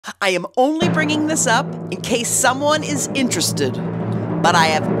I am only bringing this up in case someone is interested, but I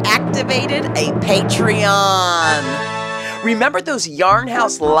have activated a Patreon. Remember those Yarn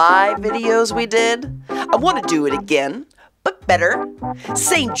House Live videos we did? I want to do it again, but better.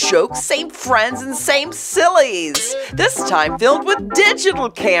 Same jokes, same friends, and same sillies. This time filmed with digital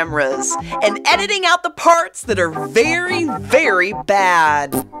cameras and editing out the parts that are very, very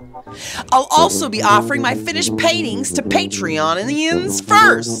bad. I'll also be offering my finished paintings to Patreonians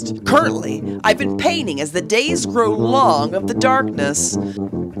first. Currently, I've been painting as the days grow long of the darkness.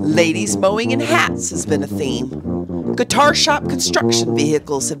 Ladies mowing in hats has been a theme. Guitar shop construction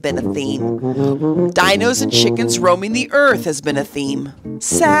vehicles have been a theme. Dinos and chickens roaming the earth has been a theme.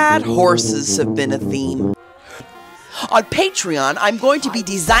 Sad horses have been a theme. On Patreon, I'm going to be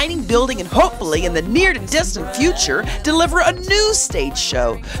designing, building, and hopefully in the near to distant future, deliver a new stage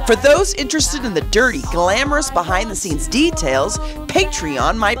show. For those interested in the dirty, glamorous behind-the-scenes details,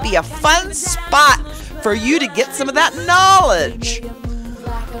 Patreon might be a fun spot for you to get some of that knowledge.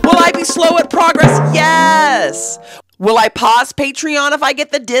 Will I be slow at progress? Yes! Will I pause Patreon if I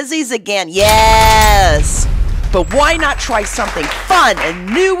get the dizzies again? Yes! But why not try something fun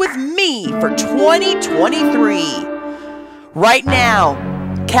and new with me for 2023? Right now,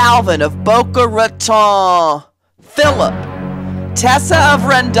 Calvin of Boca Raton, Philip, Tessa of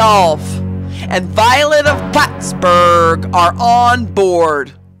Randolph, and Violet of Plattsburgh are on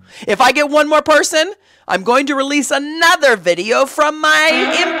board. If I get one more person, I'm going to release another video from my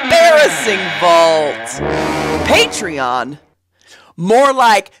embarrassing vault. Patreon? More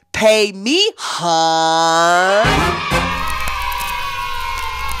like pay me, huh?